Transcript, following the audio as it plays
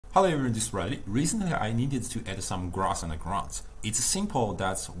Hello everyone, this is Riley. Recently I needed to add some grass on the ground. It's simple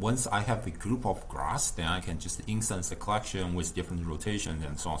that once I have a group of grass, then I can just instance a collection with different rotations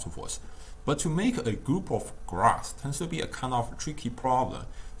and so on and so forth. But to make a group of grass tends to be a kind of tricky problem.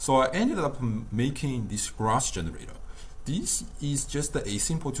 So I ended up making this grass generator. This is just a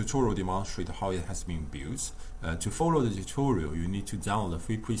simple tutorial to demonstrate how it has been built. To follow the tutorial, you need to download the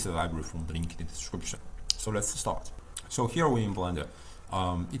free preset library from the link in the description. So let's start. So here we're in Blender.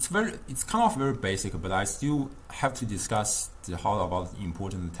 It's kind of very basic, but I still have to discuss how about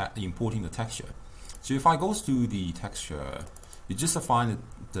importing the texture. So if I go to the texture, you just find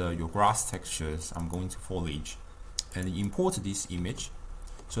your grass textures. I'm going to foliage and import this image.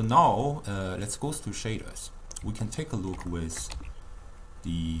 So now let's go to shaders. We can take a look with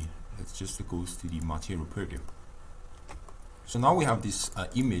let's just go to the material preview. So now we have this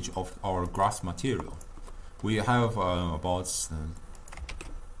image of our grass material. We have about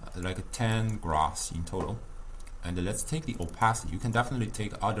like 10 grass in total, and let's take the opacity. You can definitely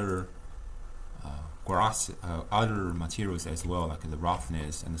take other other materials as well, like the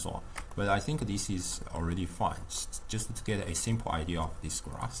roughness and so on, but I think this is already fine, just to get a simple idea of this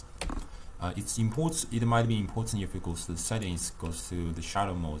grass. It might be important if it goes to the settings, goes to the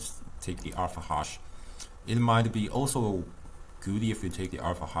shadow modes, take the alpha hash. It might be also good if you take the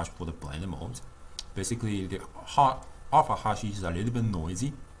alpha hash for the blend mode. Basically the alpha hash is a little bit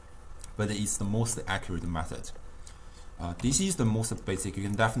noisy, but it's the most accurate method. This is the most basic. You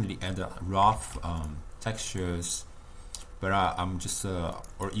can definitely add rough textures, but I'm just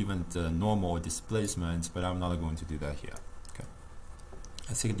or even the normal displacement, but I'm not going to do that here. Okay,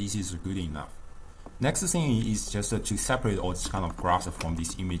 I think this is good enough. Next thing is just to separate all this kind of graphs from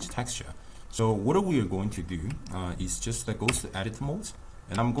this image texture. So what we are going to do is just go to edit mode,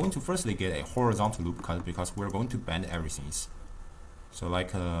 and I'm going to firstly get a horizontal loop cut because we're going to bend everything. So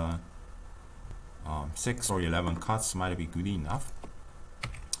like 6 or 11 cuts might be good enough.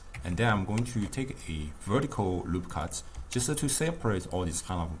 And then I'm going to take a vertical loop cut just to separate all this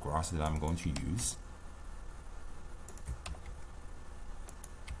kind of grass that I'm going to use.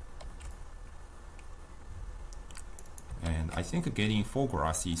 And I think getting 4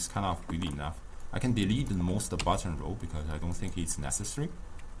 grass is kind of good enough. I can delete the most button row because I don't think it's necessary.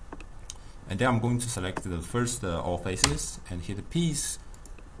 And then I'm going to select the first all faces and hit piece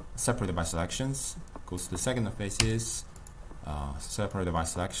separated by selections. Go to the second faces, separated by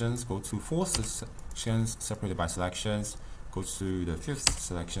selections. Go to fourth sections, separated by selections. Go to the fifth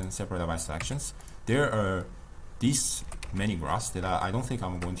selection, separated by selections. There are these many grass that I don't think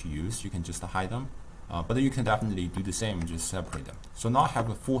I'm going to use. You can just hide them, but you can definitely do the same, just separate them. So now I have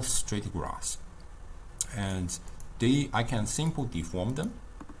a 4 straight grass, and I can simply deform them.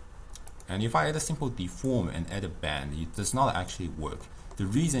 And if I add a simple deform and add a band, it does not actually work. The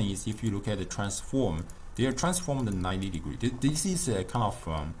reason is if you look at the transform, they are transformed 90 degrees. This is a kind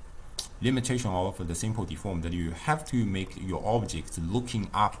of limitation of the simple deform, that you have to make your object looking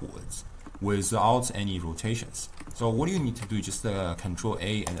upwards without any rotations. So what you need to do is just Control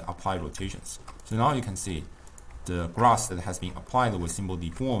A and apply rotations. So now you can see the grass that has been applied with simple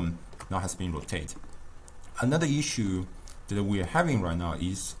deform now has been rotated. Another issue that we are having right now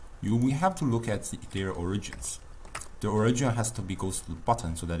is we have to look at their origins. The origin has to be goes to the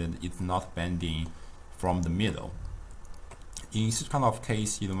bottom so that it's not bending from the middle. In this kind of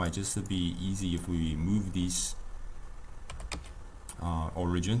case, it might just be easy if we move these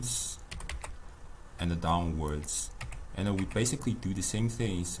origins and downwards, and we basically do the same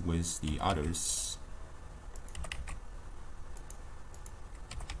things with the others.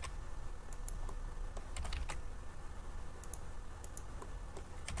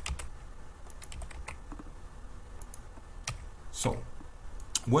 So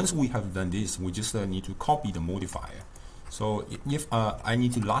once we have done this, we just need to copy the modifier. So if I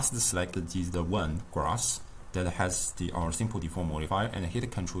need to last select the one grass that has our simple deform modifier and hit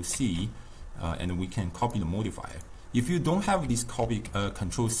Control C, and we can copy the modifier. If you don't have these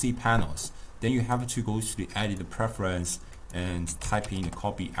Control C panels, then you have to go to the edit preference and type in the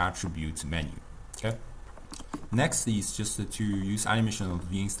copy attribute menu. Okay. Next is just to use animation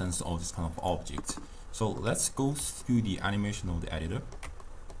of the instance of this kind of object. So let's go to the animation of the editor,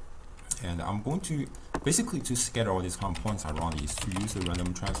 and I'm going to basically to scatter all these kind of points around this to use the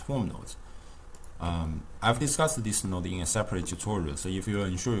random transform node. I've discussed this node in a separate tutorial, so if you're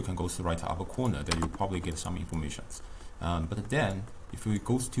unsure, you can go to the right upper corner, then you'll probably get some information. But then if we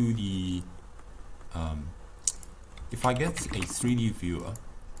go to the if I get a 3D viewer,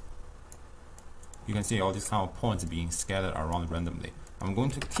 you can see all these kind of points being scattered around randomly. I'm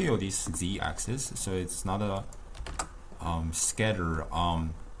going to kill this z-axis so it's not a scatter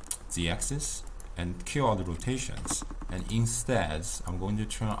z-axis and kill all the rotations, and instead I'm going to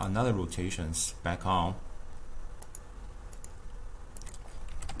turn another rotations back on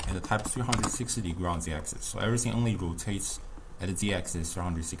and type 360 degree on z-axis. So everything only rotates at the z-axis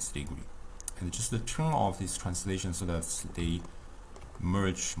 360 degree. And just to turn off this translation so that they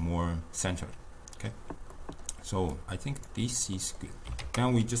merge more centered. Okay. So I think this is good.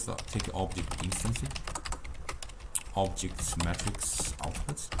 Then we just take the object instance, object matrix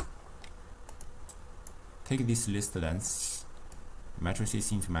output. Take this list length,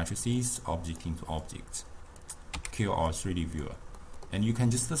 matrices into matrices, object into object. Kill our 3D viewer. And you can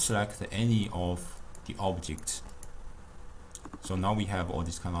just select any of the objects. So now we have all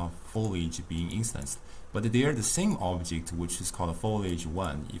this kind of foliage being instanced. But they are the same object, which is called foliage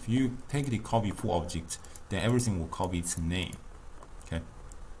 1. If you take the copy full object, then everything will copy its name. Okay,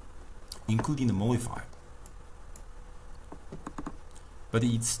 including the modifier. But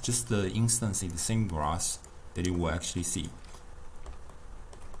it's just the instance in the same grass that you will actually see.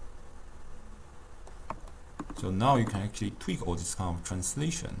 So now you can actually tweak all this kind of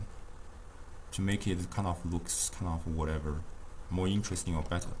translation to make it kind of looks kind of whatever, more interesting or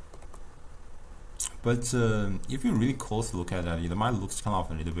better. But if you really close look at that, it might look kind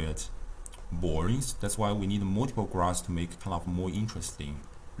of a little bit boring. That's why we need multiple graphs to make kind of more interesting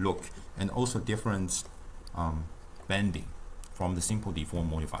look, and also different bending from the simple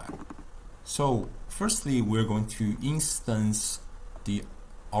deform modifier. So firstly, we're going to instance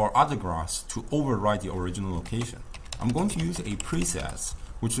our other graphs to override the original location. I'm going to use a preset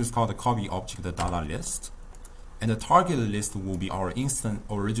which is called the copy object data list, and the target list will be our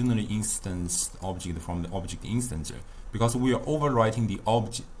originally instanced object from the object instancer, because we are overwriting the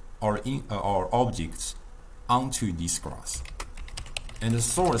object our objects onto this grass, and the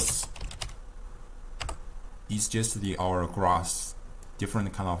source is just our grass,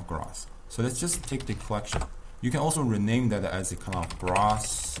 different kind of grass. So let's just take the collection. You can also rename that as a kind of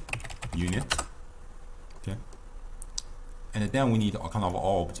grass unit. Okay, and then we need a kind of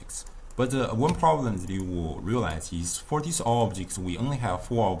all objects. But one problem that you will realize is for these all objects, we only have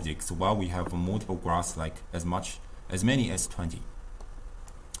 4 objects, while we have multiple graphs like as many as 20.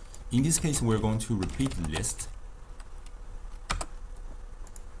 In this case, we're going to repeat the list,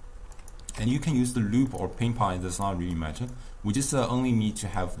 and you can use the loop or pin point. It does not really matter. We just only need to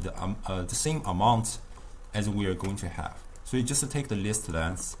have the same amount as we are going to have. So you just take the list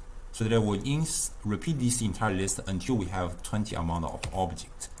length, so that we'll repeat this entire list until we have 20 amount of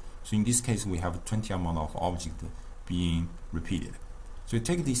object. So in this case, we have 20 amount of object being repeated. So you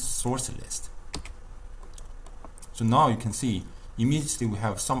take this source list. So now you can see immediately we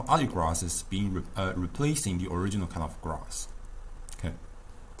have some other grasses being replacing the original kind of grass. Okay.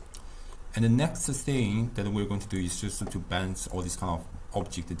 And the next thing that we're going to do is just to bend all this kind of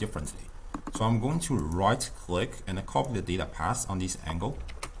object differently. So I'm going to right click and copy the data path on this angle,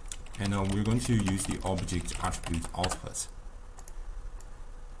 and we're going to use the object attribute output.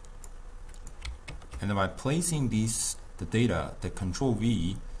 And by placing the data, the control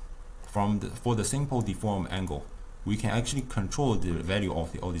V for the simple deform angle, we can actually control the value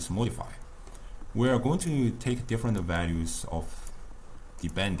of all this modifier. We are going to take different values of the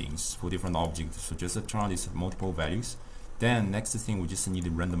bendings for different objects. So just turn on these multiple values. Then next thing, we just need a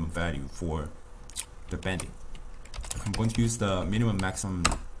random value for the bending. I'm going to use the minimum maximum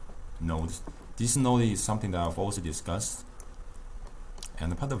node. This node is something that I've also discussed,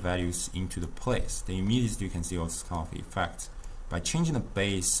 and put the values into the place. Then immediately you can see all this kind of effect. By changing the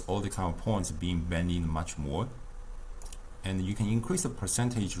base, all the kind of points being bending much more, and you can increase the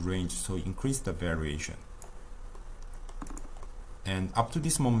percentage range, so increase the variation. And up to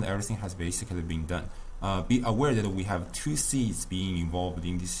this moment, everything has basically been done. Be aware that we have 2 seeds being involved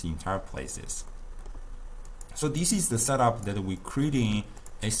in these entire places. So this is the setup that we're creating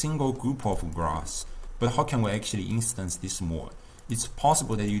a single group of graphs. But how can we actually instance this more? It's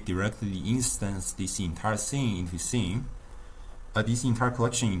possible that you directly instance this entire thing into scene, this entire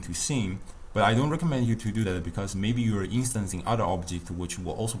collection into scene. But I don't recommend you to do that, because maybe you are instancing other objects which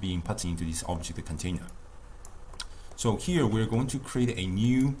will also be input into this object container. So here we're going to create a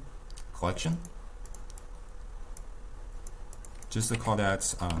new collection. Just to call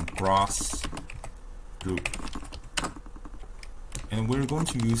that grass group. And we're going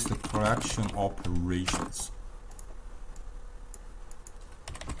to use the collection operations.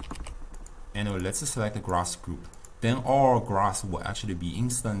 And let's select the grass group. Then all grass will actually be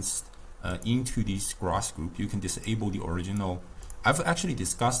instanced into this grass group. You can disable the original. I've actually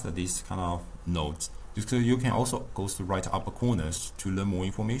discussed this kind of nodes. So you can also go to the right upper corners to learn more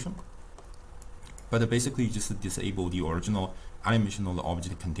information. But basically, you just disable the original animational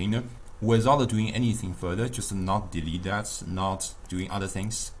object container without doing anything further. Just not delete that, not doing other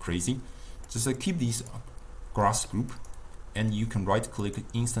things crazy. Just keep this grass group, and you can right-click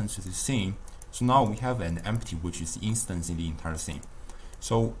instance to the scene. So now we have an empty, which is instance in the entire scene.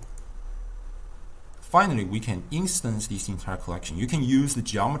 So finally, we can instance this entire collection. You can use the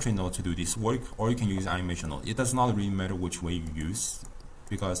geometry node to do this work, or you can use animation node. It does not really matter which way you use,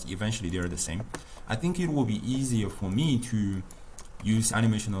 because eventually they're the same. I think it will be easier for me to use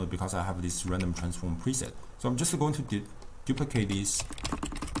animation node because I have this random transform preset. So I'm just going to duplicate this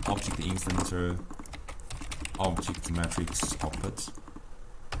object instancer, object matrix output.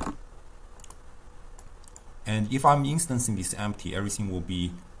 And if I'm instancing this empty, everything will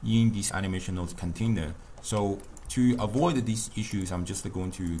be in this animation node container. So to avoid these issues, I'm just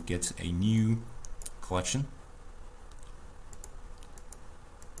going to get a new collection.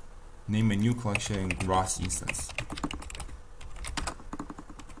 Name a new collection grass instance.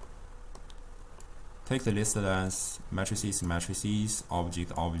 Take the listed as matrices,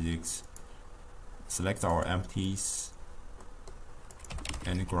 objects, select our empties,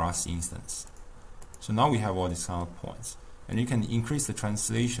 and grass instance. So now we have all these kind of points, and you can increase the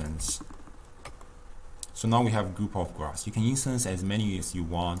translations. So now we have a group of grass. You can instance as many as you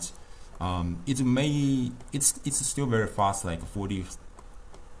want. It's still very fast, like 43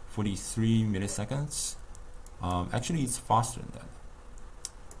 milliseconds. Actually, it's faster than that.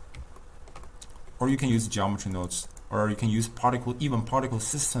 Or you can use geometry nodes, or you can use particle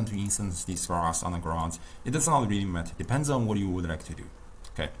system to instance these grass on the ground. It does not really matter. Depends on what you would like to do.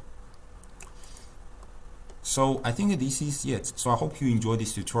 Okay. So I think this is it. So I hope you enjoyed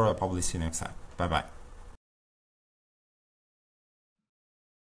this tutorial. I'll probably see you next time. Bye bye.